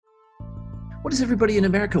what does everybody in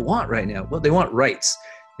America want right now? Well, they want rights.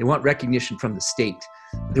 They want recognition from the state.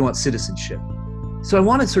 They want citizenship. So I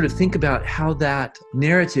want to sort of think about how that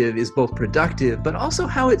narrative is both productive, but also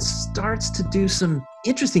how it starts to do some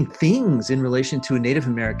interesting things in relation to a Native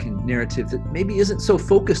American narrative that maybe isn't so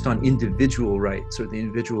focused on individual rights or the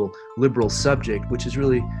individual liberal subject, which is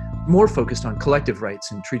really more focused on collective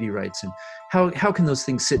rights and treaty rights, and how can those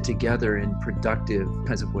things sit together in productive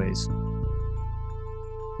kinds of ways.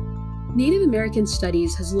 Native American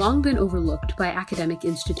studies has long been overlooked by academic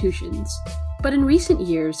institutions. But in recent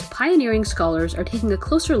years, pioneering scholars are taking a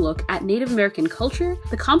closer look at Native American culture,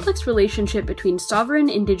 the complex relationship between sovereign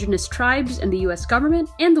indigenous tribes and the US government,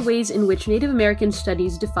 and the ways in which Native American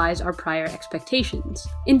studies defies our prior expectations.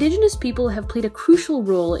 Indigenous people have played a crucial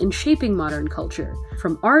role in shaping modern culture,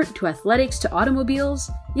 from art to athletics to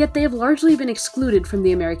automobiles, yet they have largely been excluded from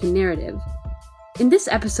the American narrative. In this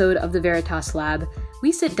episode of the Veritas Lab,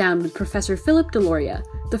 we sit down with Professor Philip Deloria,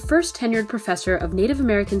 the first tenured professor of Native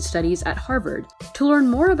American Studies at Harvard, to learn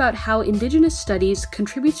more about how Indigenous studies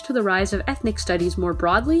contributes to the rise of ethnic studies more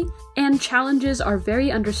broadly and challenges our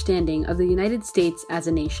very understanding of the United States as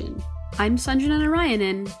a nation. I'm Sanjana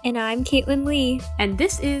Narayanan. And I'm Katelyn Lee. And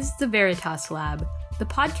this is the Veritas Lab, the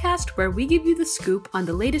podcast where we give you the scoop on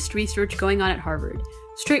the latest research going on at Harvard,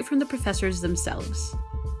 straight from the professors themselves.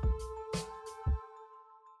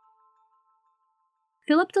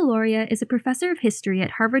 Philip Deloria is a professor of history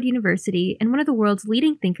at Harvard University and one of the world's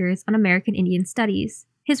leading thinkers on American Indian studies.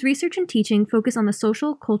 His research and teaching focus on the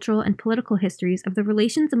social, cultural, and political histories of the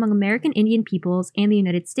relations among American Indian peoples and the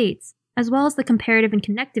United States, as well as the comparative and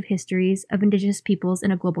connective histories of Indigenous peoples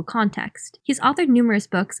in a global context. He's authored numerous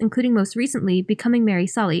books, including most recently Becoming Mary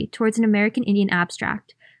Sully, Towards an American Indian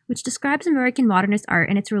Abstract, which describes American modernist art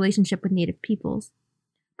and its relationship with Native peoples.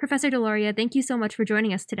 Professor Deloria, thank you so much for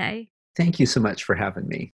joining us today. Thank you so much for having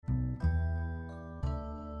me.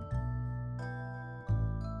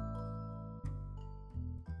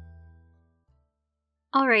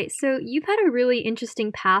 All right, so you've had a really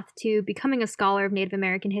interesting path to becoming a scholar of Native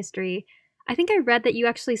American history. I think I read that you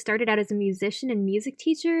actually started out as a musician and music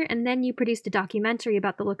teacher, and then you produced a documentary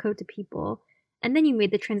about the Lakota people, and then you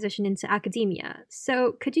made the transition into academia.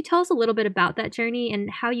 So could you tell us a little bit about that journey and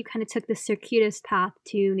how you kind of took this circuitous path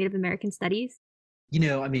to Native American studies?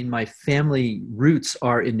 My family roots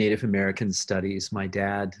are in Native American studies. My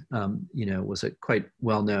dad, was a quite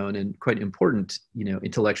well-known and quite important,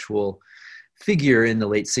 intellectual figure in the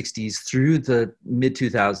late 60s through the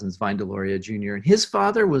mid-2000s, Vine Deloria Jr. And his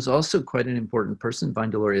father was also quite an important person,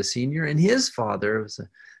 Vine Deloria Sr. And his father was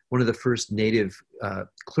one of the first Native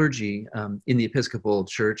clergy in the Episcopal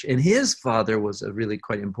Church. And his father was a really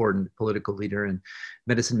quite important political leader and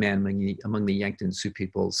medicine man among the Yankton Sioux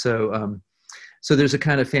people. So there's a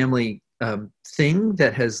kind of family thing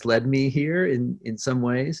that has led me here in some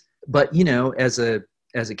ways. But,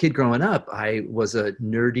 as a kid growing up, I was a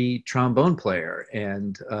nerdy trombone player.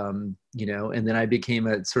 And then I became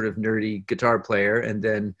a sort of nerdy guitar player. And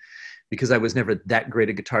then because I was never that great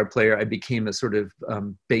a guitar player, I became a sort of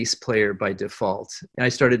bass player by default. And I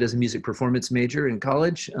started as a music performance major in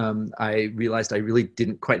college. I realized I really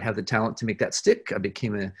didn't quite have the talent to make that stick. I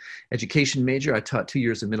became an education major. I taught 2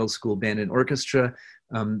 years of middle school band and orchestra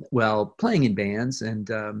while playing in bands. And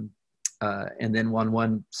then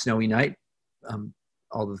one snowy night,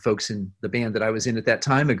 all the folks in the band that I was in at that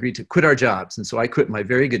time agreed to quit our jobs. And so I quit my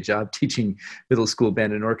very good job teaching middle school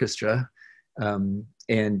band and orchestra.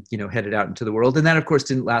 And headed out into the world. And that, of course,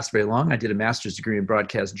 didn't last very long. I did a master's degree in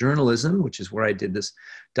broadcast journalism, which is where I did this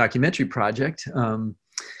documentary project. And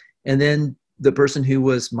then the person who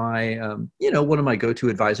was my, one of my go-to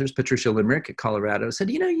advisors, Patricia Limerick at Colorado, said,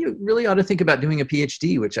 you really ought to think about doing a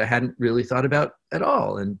PhD, which I hadn't really thought about at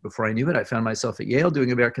all. And before I knew it, I found myself at Yale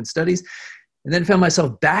doing American Studies, and then found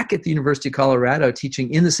myself back at the University of Colorado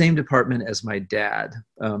teaching in the same department as my dad.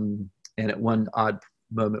 And at one odd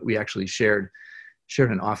moment, we actually shared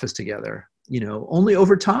an office together. Only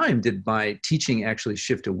over time did my teaching actually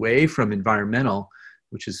shift away from environmental,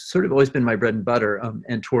 which has sort of always been my bread and butter,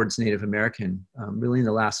 and towards Native American. Really in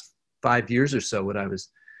the last 5 years or so when I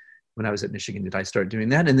was at Michigan did I start doing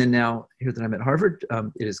that. And then now here that I'm at Harvard,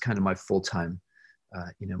 it is kind of my full-time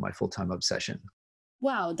obsession.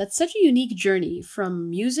 Wow, that's such a unique journey, from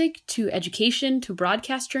music to education to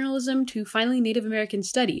broadcast journalism to finally Native American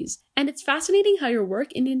studies. And it's fascinating how your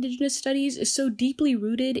work in Indigenous studies is so deeply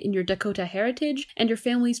rooted in your Dakota heritage and your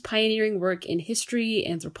family's pioneering work in history,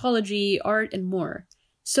 anthropology, art, and more.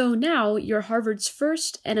 So now you're Harvard's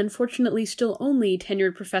first and unfortunately still only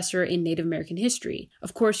tenured professor in Native American history.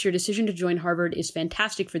 Of course, your decision to join Harvard is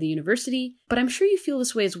fantastic for the university, but I'm sure you feel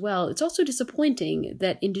this way as well. It's also disappointing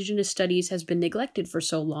that Indigenous studies has been neglected for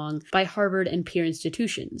so long by Harvard and peer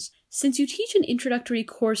institutions. Since you teach an introductory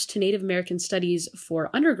course to Native American studies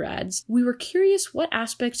for undergrads, we were curious what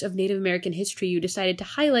aspects of Native American history you decided to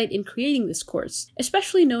highlight in creating this course,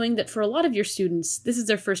 especially knowing that for a lot of your students, this is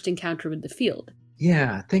their first encounter with the field.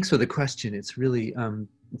 Yeah, thanks for the question. It's really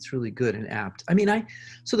good and apt. I mean,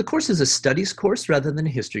 so the course is a studies course rather than a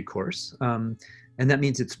history course. And that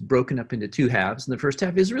means it's broken up into two halves. And the first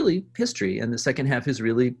half is really history, and the second half is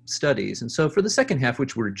really studies. And so for the second half,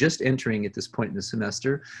 which we're just entering at this point in the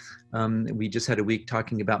semester, we just had a week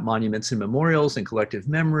talking about monuments and memorials and collective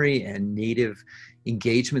memory and Native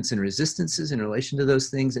engagements and resistances in relation to those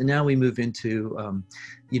things. And now we move into,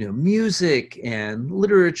 music and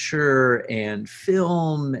literature and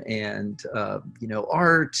film and,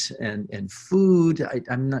 art and food.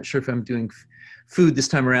 I'm not sure if I'm doing food this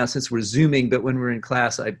time around since we're Zooming, but when we're in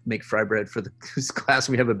class, I make fry bread for this class.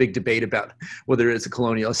 We have a big debate about whether it's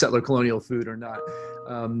a settler colonial food or not.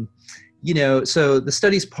 So the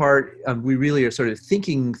studies part, we really are sort of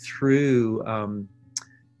thinking through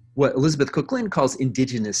what Elizabeth Cook-Lynn calls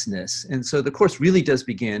Indigenousness. And so the course really does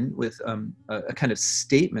begin with a kind of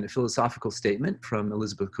statement, a philosophical statement from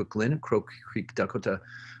Elizabeth Cook-Lynn, a Crow Creek Dakota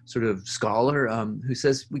sort of scholar, who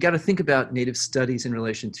says we got to think about Native studies in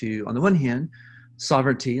relation to, on the one hand,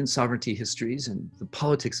 sovereignty and sovereignty histories and the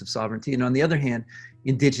politics of sovereignty, and on the other hand,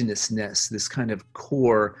 Indigenousness, this kind of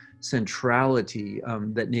core centrality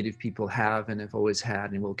that Native people have and have always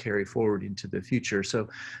had and will carry forward into the future. So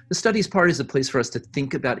the studies part is a place for us to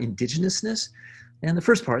think about Indigenousness, and the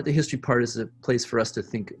first part, the history part, is a place for us to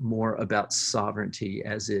think more about sovereignty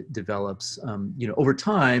as it develops, over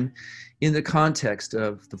time in the context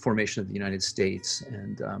of the formation of the United States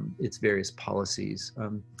and its various policies.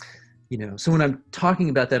 So when I'm talking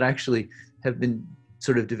about that, I actually have been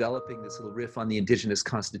sort of developing this little riff on the Indigenous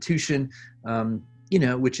Constitution,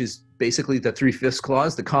 which is basically the 3/5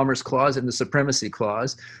 clause, the Commerce Clause, and the Supremacy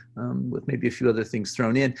Clause, with maybe a few other things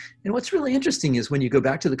thrown in. And what's really interesting is when you go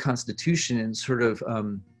back to the Constitution and sort of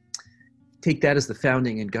take that as the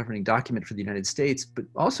founding and governing document for the United States, but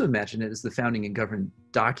also imagine it as the founding and governing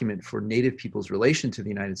document for Native people's relation to the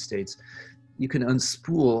United States, you can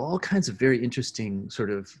unspool all kinds of very interesting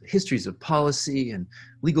sort of histories of policy and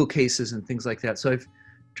legal cases and things like that. So I've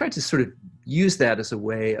tried to sort of use that as a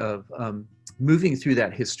way of moving through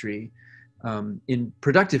that history in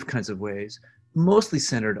productive kinds of ways, mostly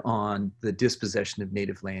centered on the dispossession of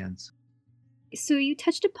Native lands. So you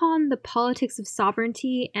touched upon the politics of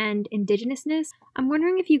sovereignty and Indigenousness. I'm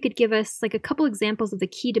wondering if you could give us like a couple examples of the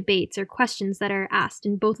key debates or questions that are asked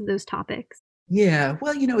in both of those topics. Yeah,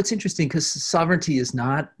 well, it's interesting because sovereignty is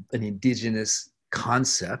not an indigenous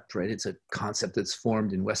concept, right? It's a concept that's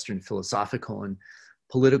formed in Western philosophical and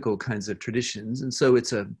political kinds of traditions. And so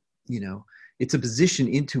it's a position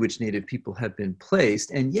into which Native people have been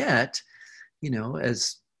placed. And yet,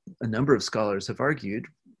 as a number of scholars have argued,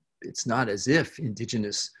 it's not as if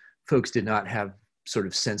Indigenous folks did not have sort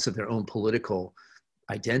of sense of their own political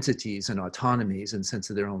identities and autonomies and sense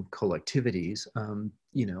of their own collectivities, and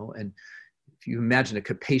if you imagine a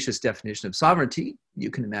capacious definition of sovereignty,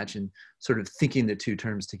 you can imagine sort of thinking the two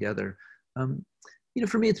terms together.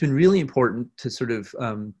 For me, it's been really important to sort of,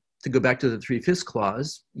 to go back to the 3/5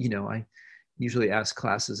 clause. I usually ask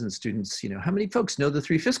classes and students, how many folks know the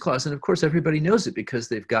 3/5 clause? And of course, everybody knows it because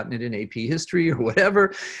they've gotten it in AP history or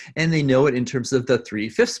whatever, and they know it in terms of the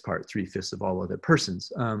 3/5 part, 3/5 of all other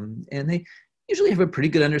persons. And they usually have a pretty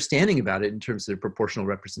good understanding about it in terms of proportional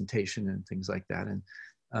representation and things like that. And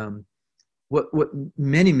what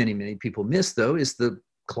many, many, many people miss, though, is the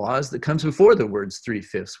clause that comes before the words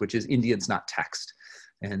 3/5, which is Indians not taxed.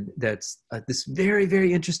 And that's this very,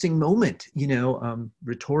 very interesting moment,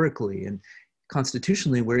 rhetorically and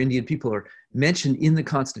constitutionally, where Indian people are mentioned in the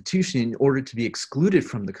Constitution in order to be excluded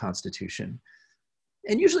from the Constitution.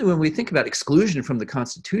 And usually when we think about exclusion from the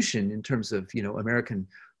Constitution in terms of, American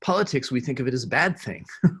politics, we think of it as a bad thing,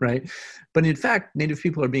 right? But in fact, Native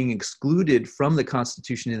people are being excluded from the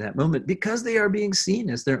Constitution in that moment because they are being seen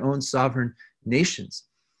as their own sovereign nations.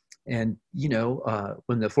 And,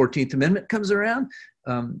 when the 14th Amendment comes around,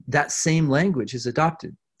 that same language is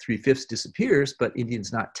adopted. 3/5 disappears, but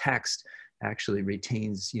Indians not taxed actually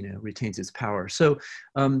retains its power. So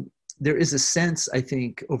there is a sense, I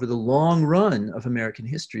think, over the long run of American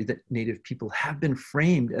history that Native people have been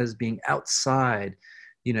framed as being outside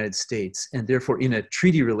the United States and therefore in a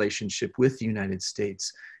treaty relationship with the United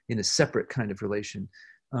States in a separate kind of relation.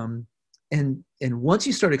 and once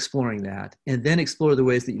you start exploring that, and then explore the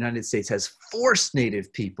ways that the United States has forced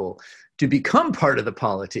Native people to become part of the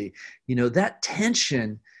polity, that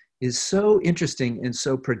tension is so interesting and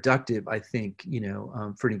so productive, I think,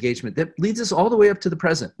 for an engagement that leads us all the way up to the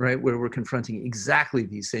present, right, where we're confronting exactly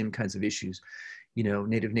these same kinds of issues.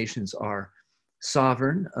 Native nations are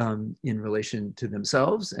sovereign in relation to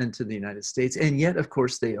themselves and to the United States, and yet, of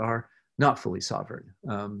course, they are not fully sovereign.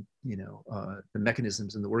 The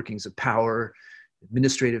mechanisms and the workings of power,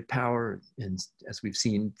 administrative power, and as we've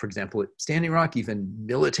seen, for example, at Standing Rock, even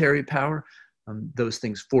military power, those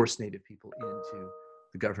things force Native people into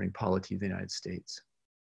the governing polity of the United States.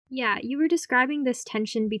 Yeah, you were describing this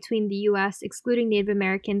tension between the U.S. excluding Native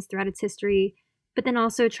Americans throughout its history, but then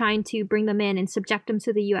also trying to bring them in and subject them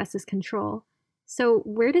to the U.S.'s control. So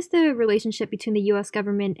where does the relationship between the U.S.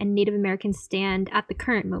 government and Native Americans stand at the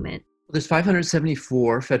current moment? There's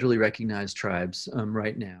 574 federally recognized tribes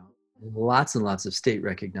right now. Lots and lots of state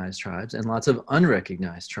recognized tribes and lots of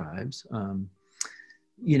unrecognized tribes. And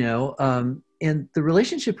the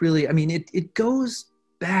relationship really, it goes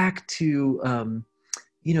back to, the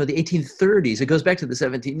 1830s. It goes back to the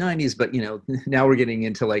 1790s, but, now we're getting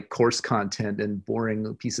into like coarse content and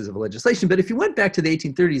boring pieces of legislation. But if you went back to the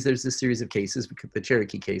 1830s, there's this series of cases, the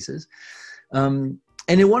Cherokee cases. And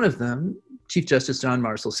in one of them, Chief Justice John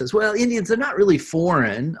Marshall says, well, Indians are not really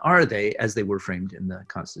foreign, are they, as they were framed in the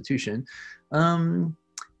Constitution?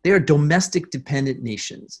 They are domestic dependent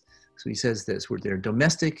nations. So he says this, where they're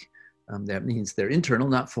domestic, that means they're internal,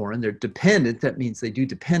 not foreign. They're dependent, that means they do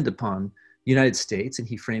depend upon the United States, and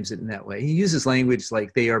he frames it in that way. He uses language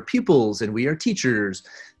like they are pupils and we are teachers,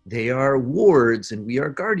 they are wards and we are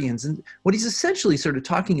guardians. And what he's essentially sort of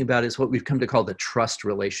talking about is what we've come to call the trust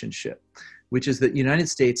relationship, which is that the United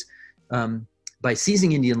States, by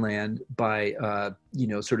seizing Indian land, by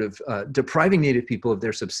depriving Native people of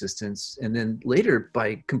their subsistence, and then later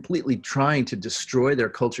by completely trying to destroy their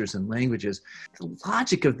cultures and languages. The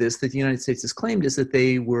logic of this that the United States has claimed is that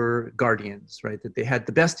they were guardians, right? That they had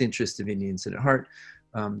the best interests of Indians at heart,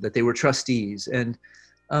 that they were trustees. And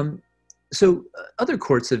so other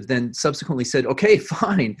courts have then subsequently said, okay,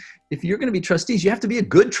 fine, if you're going to be trustees, you have to be a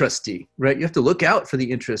good trustee, right? You have to look out for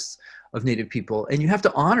the interests of Native people, and you have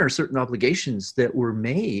to honor certain obligations that were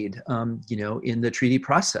made, in the treaty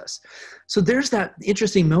process. So there's that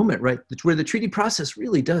interesting moment, right, where the treaty process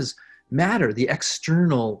really does matter. The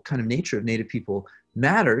external kind of nature of Native people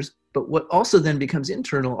matters, but what also then becomes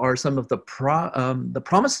internal are some of the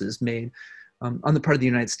promises made on the part of the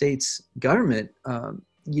United States government,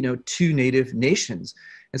 to Native nations.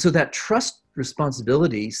 And so that trust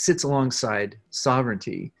responsibility sits alongside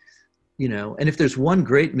sovereignty. And if there's one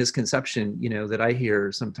great misconception, that I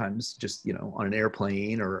hear sometimes just, on an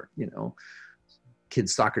airplane or,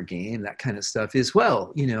 kids' soccer game, that kind of stuff is,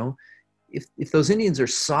 well, if those Indians are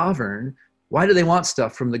sovereign, why do they want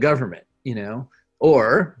stuff from the government,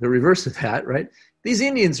 Or the reverse of that, right? These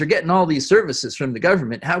Indians are getting all these services from the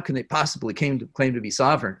government. How can they possibly claim to be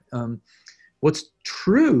sovereign? What's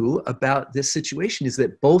true about this situation is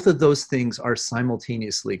that both of those things are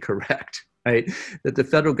simultaneously correct. Right? That the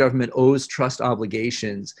federal government owes trust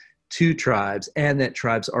obligations to tribes, and that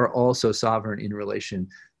tribes are also sovereign in relation,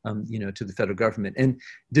 to the federal government. And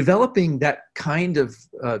developing that kind of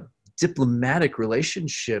diplomatic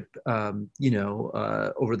relationship,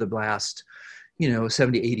 over the last,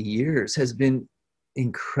 70, 80 years has been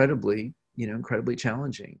incredibly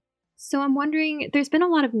challenging. So I'm wondering, there's been a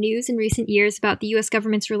lot of news in recent years about the U.S.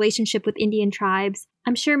 government's relationship with Indian tribes.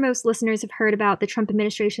 I'm sure most listeners have heard about the Trump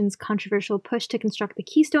administration's controversial push to construct the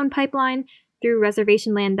Keystone Pipeline through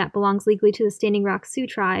reservation land that belongs legally to the Standing Rock Sioux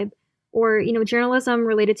tribe, or, journalism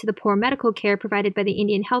related to the poor medical care provided by the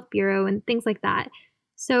Indian Health Bureau and things like that.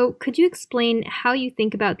 So could you explain how you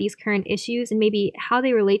think about these current issues and maybe how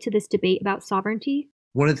they relate to this debate about sovereignty?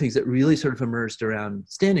 One of the things that really sort of emerged around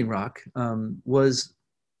Standing Rock was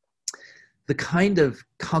the kind of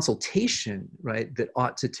consultation, right, that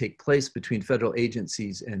ought to take place between federal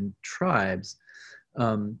agencies and tribes.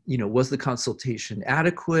 Was the consultation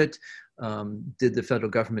adequate? Did the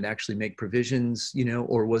federal government actually make provisions,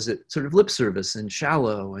 or was it sort of lip service and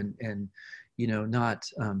shallow and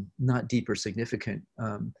not deep or significant?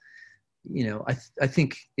 I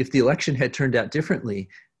think if the election had turned out differently,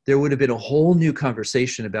 there would have been a whole new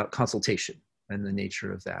conversation about consultation and the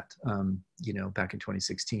nature of that, back in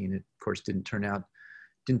 2016. It, of course, didn't turn out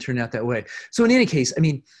that way. So in any case,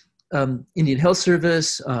 Indian Health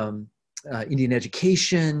Service, Indian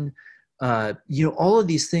education, all of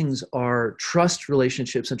these things are trust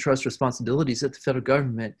relationships and trust responsibilities that the federal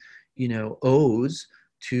government, owes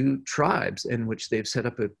to tribes, in which they've set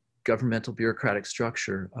up a governmental bureaucratic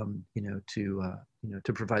structure,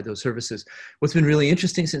 to provide those services. What's been really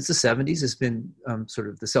interesting since the 70s has been sort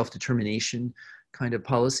of the self-determination kind of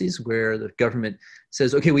policies where the government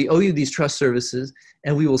says, okay, we owe you these trust services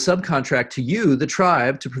and we will subcontract to you, the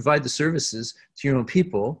tribe, to provide the services to your own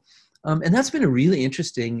people. And that's been a really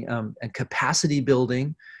interesting and capacity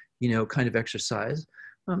building, kind of exercise.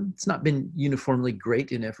 It's not been uniformly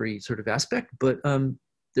great in every sort of aspect, but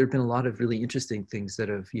there have been a lot of really interesting things that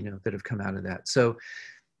have come out of that. So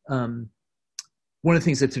one of the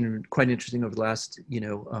things that's been quite interesting over the last,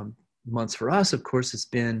 months for us, of course, has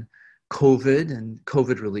been COVID and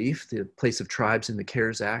COVID relief, the place of tribes in the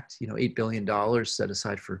CARES Act, $8 billion set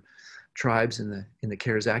aside for tribes in the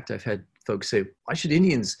CARES Act. I've had folks say, why should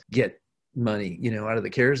Indians get money, out of the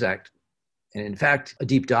CARES Act? And in fact, a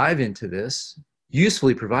deep dive into this,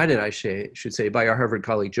 usefully provided, I should say, by our Harvard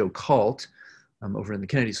colleague, Joe Kalt, over in the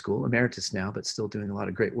Kennedy School, emeritus now, but still doing a lot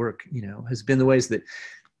of great work, has been the ways that,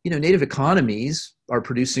 Native economies are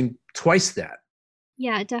producing twice that.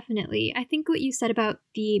 Yeah, definitely. I think what you said about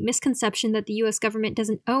the misconception that the U.S. government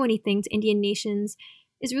doesn't owe anything to Indian nations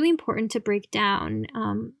is really important to break down.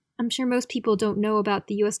 I'm sure most people don't know about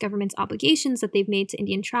the U.S. government's obligations that they've made to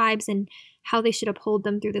Indian tribes and how they should uphold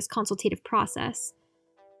them through this consultative process.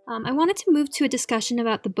 I wanted to move to a discussion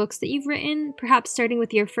about the books that you've written, perhaps starting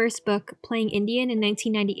with your first book, Playing Indian in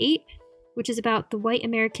 1998, which is about the white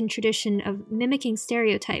American tradition of mimicking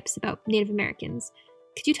stereotypes about Native Americans.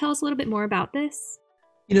 Could you tell us a little bit more about this?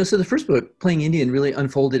 So the first book, Playing Indian, really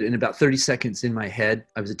unfolded in about 30 seconds in my head.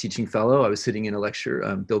 I was a teaching fellow. I was sitting in a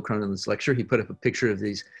lecture, Bill Cronin's lecture. He put up a picture of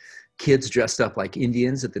these kids dressed up like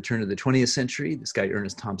Indians at the turn of the 20th century. This guy,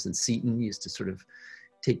 Ernest Thompson Seton, used to sort of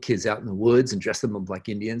take kids out in the woods and dress them up like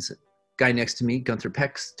Indians. Guy next to me, Gunther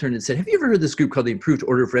Pex, turned and said, have you ever heard this group called the Improved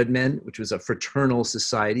Order of Red Men, which was a fraternal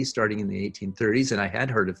society starting in the 1830s? And I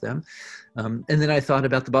had heard of them. And then I thought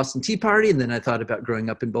about the Boston Tea Party. And then I thought about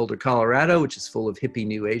growing up in Boulder, Colorado, which is full of hippie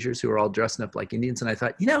New Agers who are all dressing up like Indians. And I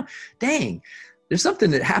thought, dang, there's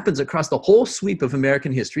something that happens across the whole sweep of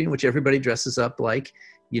American history in which everybody dresses up like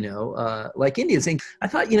Indians. And I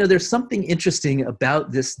thought, there's something interesting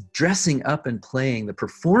about this dressing up and playing, the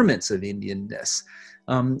performance of Indianness.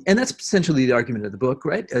 And that's essentially the argument of the book,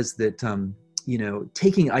 right? Is that,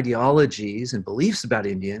 taking ideologies and beliefs about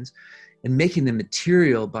Indians and making them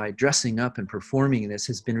material by dressing up and performing this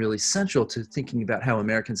has been really central to thinking about how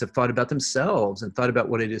Americans have thought about themselves and thought about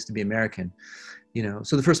what it is to be American.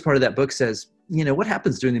 So the first part of that book says, what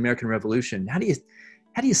happens during the American Revolution? How do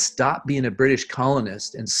you stop being a British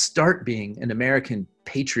colonist and start being an American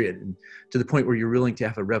patriot, and to the point where you're willing to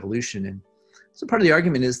have a revolution? And so part of the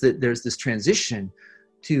argument is that there's this transition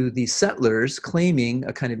to the settlers claiming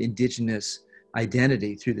a kind of indigenous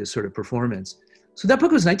identity through this sort of performance. So that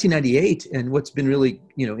book was 1998, and what's been really,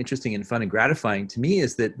 interesting and fun and gratifying to me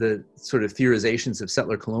is that the sort of theorizations of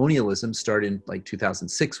settler colonialism start in like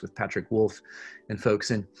 2006 with Patrick Wolf and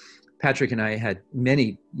folks. And Patrick and I had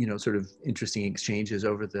many, sort of interesting exchanges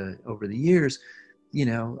over the years,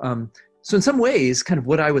 So in some ways, kind of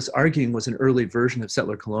what I was arguing was an early version of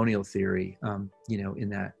settler colonial theory, in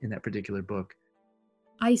that particular book.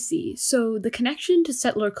 I see. So the connection to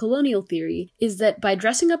settler colonial theory is that by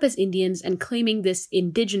dressing up as Indians and claiming this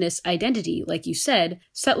indigenous identity, like you said,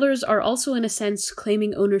 settlers are also in a sense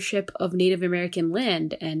claiming ownership of Native American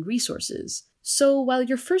land and resources. So while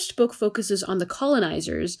your first book focuses on the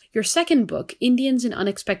colonizers, your second book, Indians in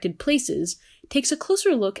Unexpected Places, takes a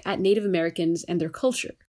closer look at Native Americans and their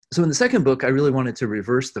culture. So in the second book, I really wanted to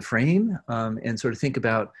reverse the frame and sort of think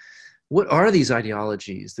about what are these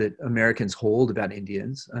ideologies that Americans hold about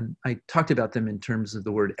Indians? And I talked about them in terms of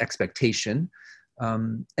the word expectation.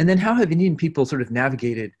 And then how have Indian people sort of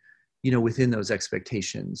navigated, within those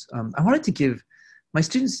expectations? I wanted to give, my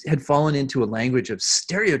students had fallen into a language of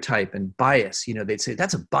stereotype and bias. They'd say,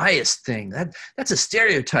 that's a biased thing. That's a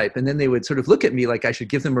stereotype. And then they would sort of look at me like I should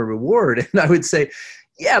give them a reward. And I would say,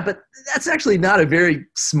 yeah, but that's actually not a very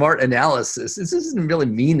smart analysis. This doesn't really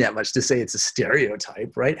mean that much to say it's a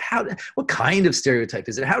stereotype, right? What kind of stereotype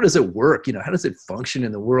is it? How does it work? How does it function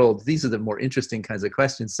in the world? These are the more interesting kinds of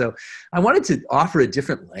questions. So I wanted to offer a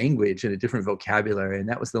different language and a different vocabulary, and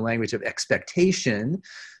that was the language of expectation,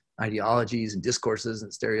 ideologies and discourses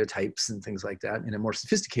and stereotypes and things like that in a more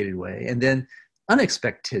sophisticated way. And then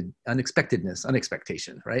unexpectedness,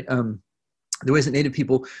 unexpectation, right? The ways that Native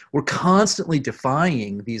people were constantly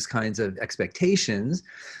defying these kinds of expectations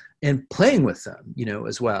and playing with them,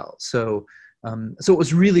 as well. So what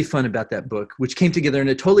was really fun about that book, which came together in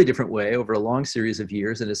a totally different way over a long series of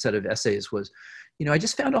years and a set of essays, was, I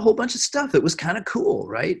just found a whole bunch of stuff that was kind of cool,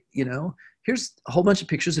 right? Here's a whole bunch of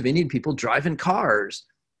pictures of Indian people driving cars.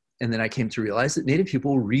 And then I came to realize that Native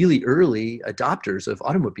people were really early adopters of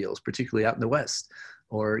automobiles, particularly out in the West,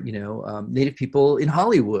 or, Native people in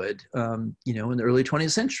Hollywood, in the early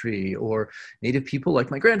 20th century, or Native people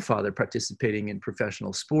like my grandfather participating in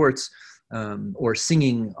professional sports, or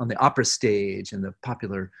singing on the opera stage and the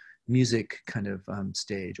popular music kind of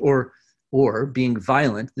stage, or being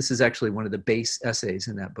violent. This is actually one of the base essays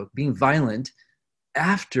in that book, being violent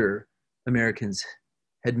after Americans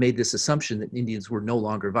had made this assumption that Indians were no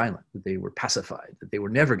longer violent, that they were pacified, that they were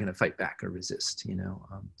never going to fight back or resist,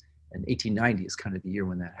 and 1890 is kind of the year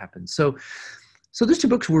when that happened. So those two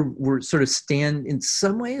books were sort of stand in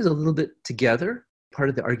some ways a little bit together. Part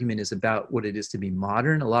of the argument is about what it is to be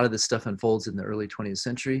modern. A lot of this stuff unfolds in the early 20th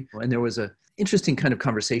century. And there was an interesting kind of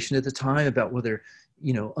conversation at the time about whether,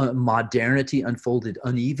 modernity unfolded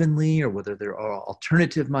unevenly or whether there are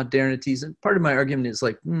alternative modernities. And part of my argument is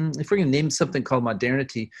like, if we're going to name something called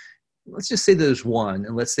modernity, let's just say there's one,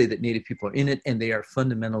 and let's say that Native people are in it and they are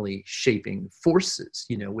fundamentally shaping forces,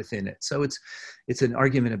 within it. So it's an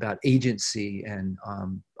argument about agency and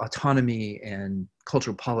autonomy and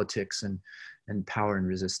cultural politics and power and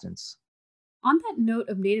resistance. On that note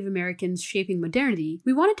of Native Americans shaping modernity,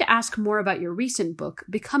 we wanted to ask more about your recent book,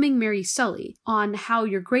 Becoming Mary Sully, on how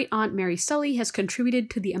your great-aunt Mary Sully has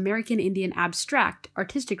contributed to the American Indian abstract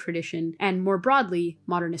artistic tradition and, more broadly,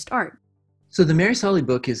 modernist art. So the Mary Sully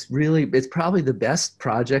book it's probably the best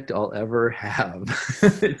project I'll ever have.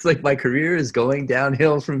 It's like my career is going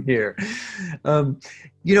downhill from here. And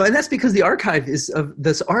that's because the archive of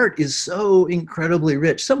this art is so incredibly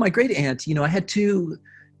rich. So my great aunt, I had two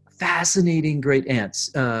fascinating great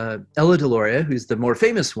aunts, Ella Deloria, who's the more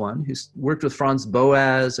famous one, who's worked with Franz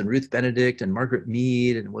Boas and Ruth Benedict and Margaret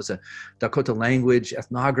Mead and was a Dakota language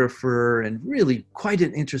ethnographer and really quite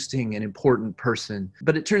an interesting and important person.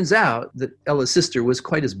 But it turns out that Ella's sister was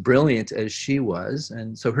quite as brilliant as she was.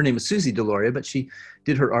 And so her name was Susie Deloria, but she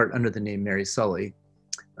did her art under the name Mary Sully.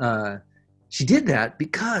 She did that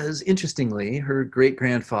because, interestingly, her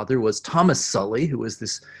great-grandfather was Thomas Sully, who was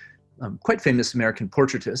this quite famous American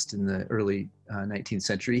portraitist in the early 19th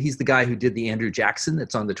century. He's the guy who did the Andrew Jackson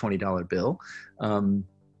that's on the $20 bill. And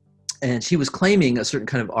she was claiming a certain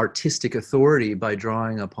kind of artistic authority by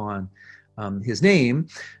drawing upon his name.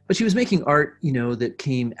 But she was making art, that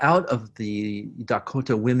came out of the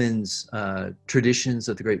Dakota women's traditions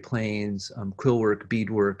of the Great Plains, quill work,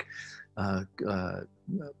 beadwork,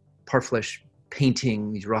 parfleche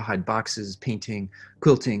painting, these rawhide boxes, painting,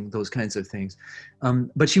 quilting, those kinds of things.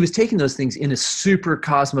 But she was taking those things in a super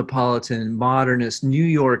cosmopolitan, modernist, New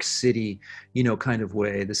York City, kind of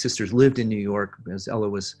way. The sisters lived in New York as Ella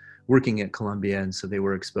was working at Columbia, and so they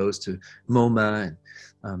were exposed to MoMA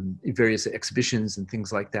and various exhibitions and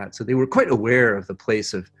things like that. So they were quite aware of the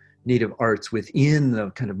place of Native arts within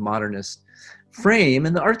the kind of modernist frame.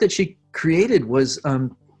 And the art that she created was,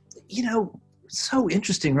 so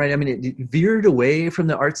interesting, right? I mean, it veered away from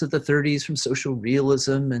the arts of the 30s, from social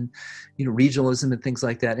realism and, regionalism and things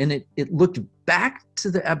like that. And it looked back to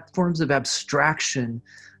the forms of abstraction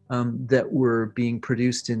that were being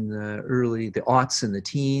produced in the aughts and the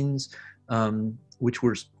teens, which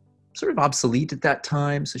were sort of obsolete at that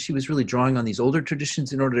time. So she was really drawing on these older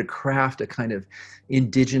traditions in order to craft a kind of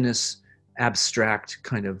indigenous abstract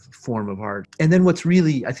kind of form of art. And then what's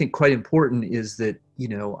really, I think, quite important is that,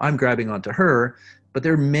 I'm grabbing onto her, but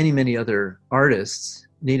there are many, many other artists,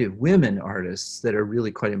 Native women artists, that are really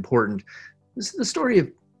quite important. This is the story of,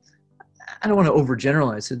 I don't want to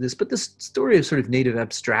overgeneralize this, but this story of sort of Native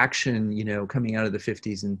abstraction, coming out of the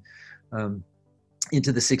 50s and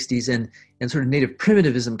into the 60s and sort of Native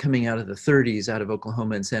primitivism coming out of the 30s, out of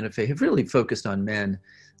Oklahoma and Santa Fe, have really focused on men.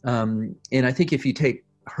 And I think if you take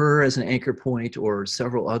her as an anchor point, or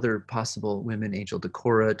several other possible women, Angel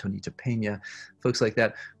Decora, Tonita Pena, folks like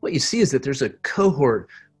that, what you see is that there's a cohort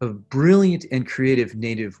of brilliant and creative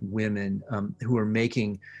Native women who are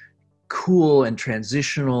making cool and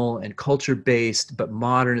transitional and culture-based, but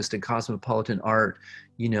modernist and cosmopolitan art,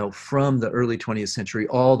 from the early 20th century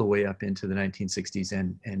all the way up into the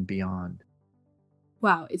 1960s and beyond.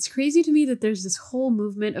 Wow, it's crazy to me that there's this whole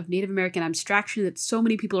movement of Native American abstraction that so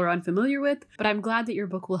many people are unfamiliar with, but I'm glad that your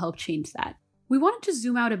book will help change that. We wanted to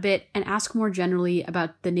zoom out a bit and ask more generally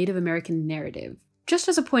about the Native American narrative. Just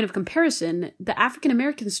as a point of comparison, the African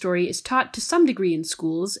American story is taught to some degree in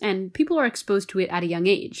schools, and people are exposed to it at a young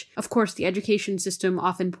age. Of course, the education system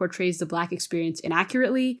often portrays the Black experience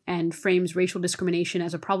inaccurately and frames racial discrimination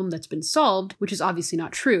as a problem that's been solved, which is obviously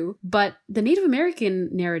not true. But the Native American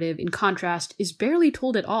narrative, in contrast, is barely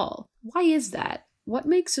told at all. Why is that? What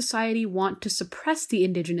makes society want to suppress the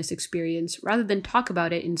Indigenous experience rather than talk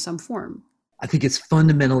about it in some form? I think it's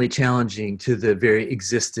fundamentally challenging to the very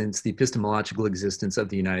existence, the epistemological existence of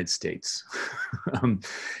the United States.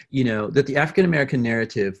 That the African-American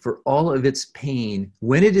narrative, for all of its pain,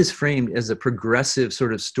 when it is framed as a progressive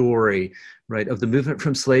sort of story, right, of the movement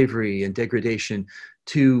from slavery and degradation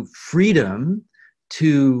to freedom,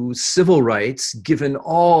 to civil rights, given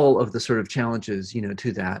all of the sort of challenges,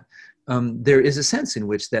 to that, there is a sense in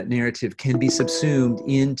which that narrative can be subsumed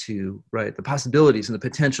into, right, the possibilities and the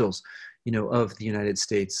potentials, of the United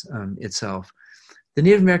States itself. The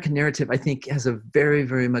Native American narrative, I think, has a very,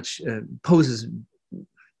 very much poses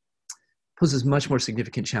much more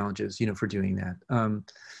significant challenges, for doing that.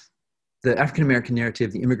 The African American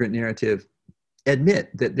narrative, the immigrant narrative,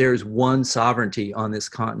 admit that there is one sovereignty on this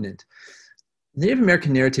continent. The Native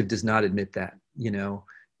American narrative does not admit that.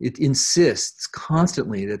 It insists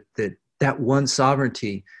constantly that one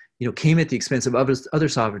sovereignty, came at the expense of other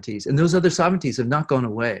sovereignties, and those other sovereignties have not gone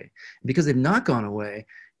away. And because they've not gone away,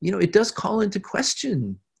 it does call into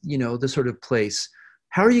question, the sort of place.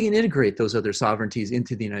 How are you going to integrate those other sovereignties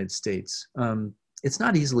into the United States? It's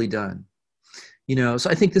not easily done. So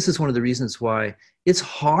I think this is one of the reasons why it's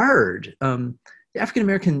hard. The African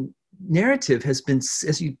American narrative has been,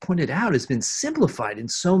 as you pointed out, has been simplified in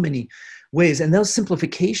so many ways, and those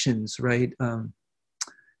simplifications, right?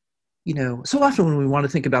 So often when we want to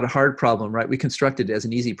think about a hard problem, right, we construct it as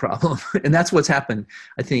an easy problem. And that's what's happened,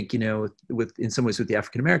 I think, with in some ways with the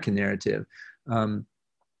African-American narrative.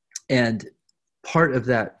 And part of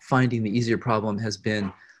that finding the easier problem has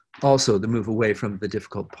been also the move away from the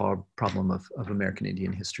difficult problem of American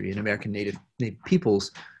Indian history and American Native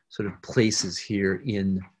peoples' sort of places here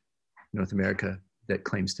in North America that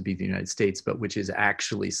claims to be the United States, but which is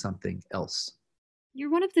actually something else. You're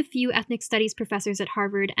one of the few ethnic studies professors at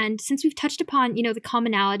Harvard, and since we've touched upon, the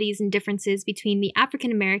commonalities and differences between the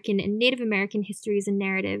African American and Native American histories and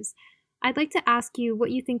narratives, I'd like to ask you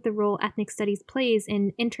what you think the role ethnic studies plays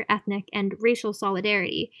in interethnic and racial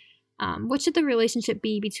solidarity. What should the relationship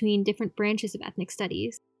be between different branches of ethnic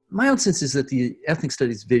studies? My own sense is that the ethnic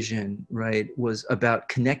studies vision, right, was about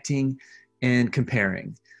connecting and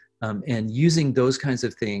comparing, and using those kinds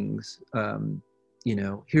of things.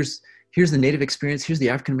 Here's the Native experience, here's the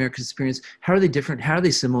African-American experience. How are they different? How are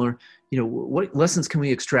they similar? What lessons can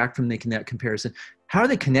we extract from making that comparison? How are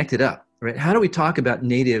they connected up, right? How do we talk about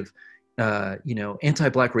Native,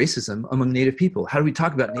 anti-Black racism among Native people? How do we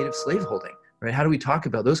talk about Native slaveholding, right? How do we talk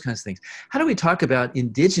about those kinds of things? How do we talk about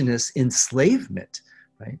Indigenous enslavement,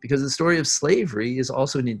 right? Because the story of slavery is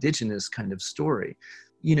also an Indigenous kind of story.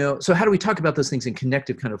 So how do we talk about those things in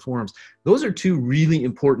connective kind of forums? Those are two really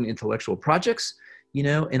important intellectual projects.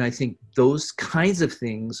 And I think those kinds of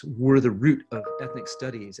things were the root of ethnic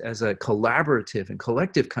studies as a collaborative and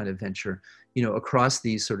collective kind of venture, across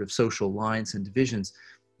these sort of social lines and divisions,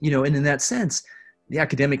 and in that sense, the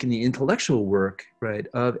academic and the intellectual work, right,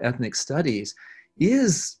 of ethnic studies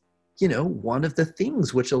is, one of the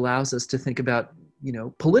things which allows us to think about,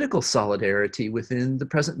 political solidarity within the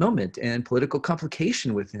present moment and political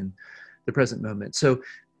complication within the present moment. So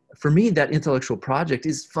for me, that intellectual project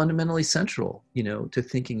is fundamentally central, to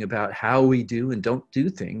thinking about how we do and don't do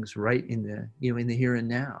things right in the here and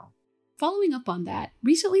now. Following up on that,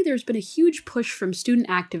 recently there's been a huge push from student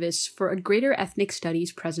activists for a greater ethnic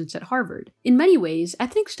studies presence at Harvard. In many ways,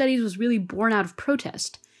 ethnic studies was really born out of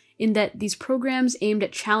protest, in that these programs aimed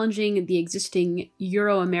at challenging the existing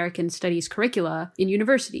Euro-American studies curricula in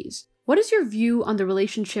universities. What is your view on the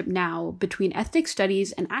relationship now between ethnic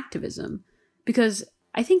studies and activism? Because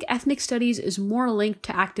I think ethnic studies is more linked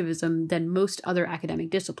to activism than most other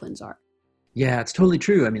academic disciplines are. Yeah, it's totally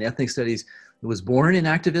true. I mean, ethnic studies was born in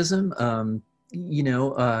activism.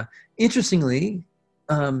 Interestingly,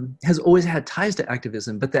 has always had ties to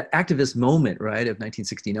activism, but that activist moment, right, of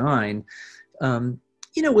 1969,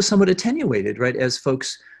 was somewhat attenuated, right, as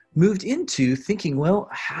folks moved into thinking, well,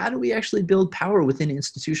 how do we actually build power within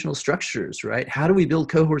institutional structures, right? How do we build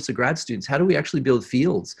cohorts of grad students? How do we actually build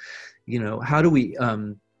fields? How do we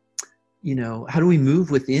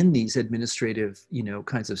move within these administrative,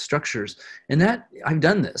 kinds of structures? And that I've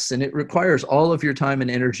done this, and it requires all of your time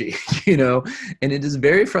and energy, and it is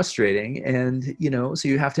very frustrating. And, so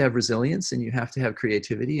you have to have resilience and you have to have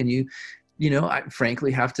creativity, and I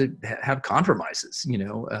frankly have to have compromises,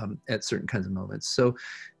 at certain kinds of moments. So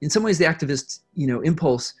in some ways the activist,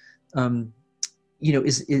 impulse,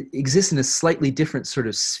 it exists in a slightly different sort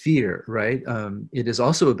of sphere, right? It is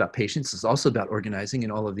also about patience. It's also about organizing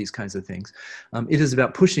and all of these kinds of things. It is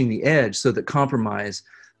about pushing the edge so that compromise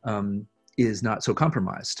is not so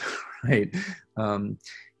compromised, right?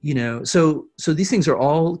 So these things are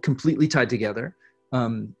all completely tied together.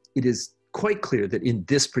 It is quite clear that in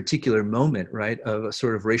this particular moment, right, of a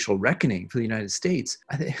sort of racial reckoning for the United States,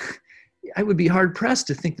 I would be hard pressed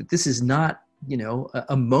to think that this is not,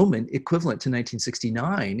 a moment equivalent to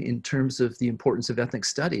 1969 in terms of the importance of ethnic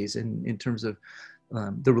studies and in terms of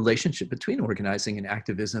the relationship between organizing and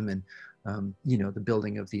activism and, the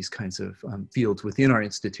building of these kinds of fields within our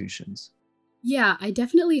institutions. Yeah, I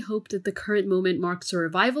definitely hope that the current moment marks a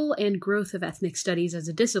revival and growth of ethnic studies as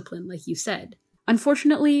a discipline, like you said.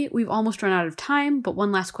 Unfortunately, we've almost run out of time, but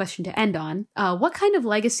one last question to end on. What kind of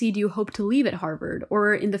legacy do you hope to leave at Harvard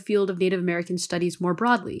or in the field of Native American studies more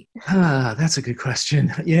broadly? That's a good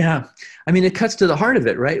question. Yeah. I mean, it cuts to the heart of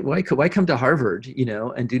it, right? Why come to Harvard,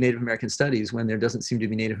 and do Native American studies when there doesn't seem to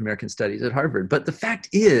be Native American studies at Harvard? But the fact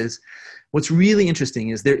is, what's really interesting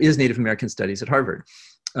is there is Native American studies at Harvard.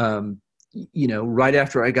 Right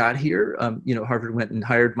after I got here, Harvard went and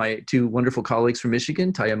hired my two wonderful colleagues from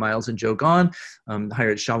Michigan, Taya Miles and Joe Gahn,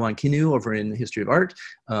 hired Shawan Kinu over in the history of art,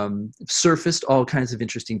 surfaced all kinds of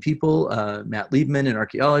interesting people, Matt Liebman in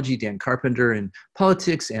archaeology, Dan Carpenter in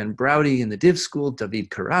politics, Ann Browdy in the Div School, David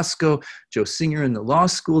Carrasco, Joe Singer in the law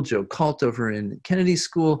school, Joe Kalt over in Kennedy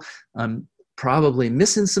School, probably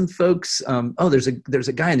missing some folks. There's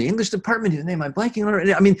a guy in the English department whose name I'm blanking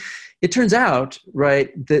on. I mean, it turns out,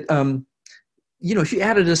 right, that if you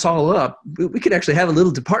added us all up, we could actually have a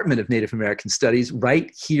little department of Native American studies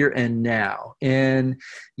right here and now. And,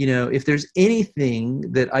 if there's anything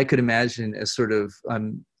that I could imagine as sort of,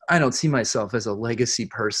 I don't see myself as a legacy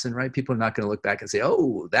person, right? People are not going to look back and say,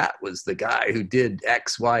 oh, that was the guy who did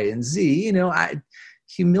X, Y, and Z.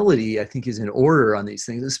 Humility, I think, is in order on these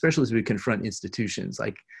things, especially as we confront institutions.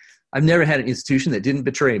 Like, I've never had an institution that didn't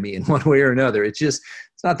betray me in one way or another. It's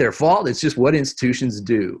not their fault. It's just what institutions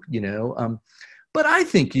do, But I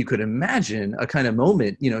think you could imagine a kind of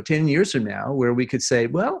moment, 10 years from now where we could say,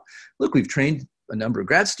 well, look, we've trained a number of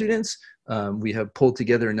grad students. We have pulled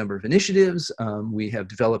together a number of initiatives. We have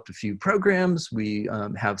developed a few programs. We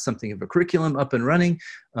have something of a curriculum up and running.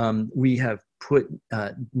 We have put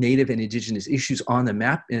Native and Indigenous issues on the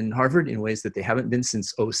map in Harvard in ways that they haven't been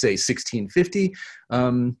since, say, 1650.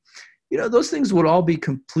 Those things would all be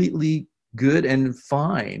completely good and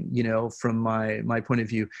fine, from my point of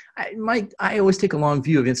view. I always take a long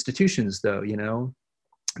view of institutions, though.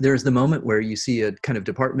 There's the moment where you see a kind of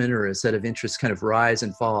department or a set of interests kind of rise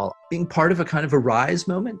and fall. Being part of a kind of a rise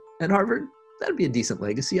moment at Harvard, that'd be a decent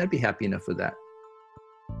legacy. I'd be happy enough with that.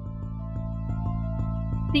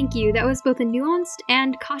 Thank you. That was both a nuanced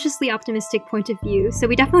and cautiously optimistic point of view, so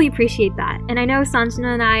we definitely appreciate that. And I know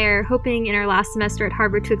Sanjana and I are hoping in our last semester at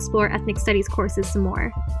Harvard to explore ethnic studies courses some more.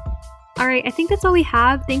 All right, I think that's all we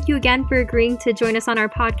have. Thank you again for agreeing to join us on our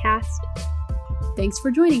podcast. Thanks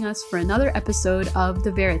for joining us for another episode of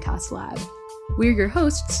the Veritas Lab. We're your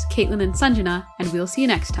hosts, Katelyn and Sanjana, and we'll see you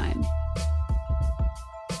next time.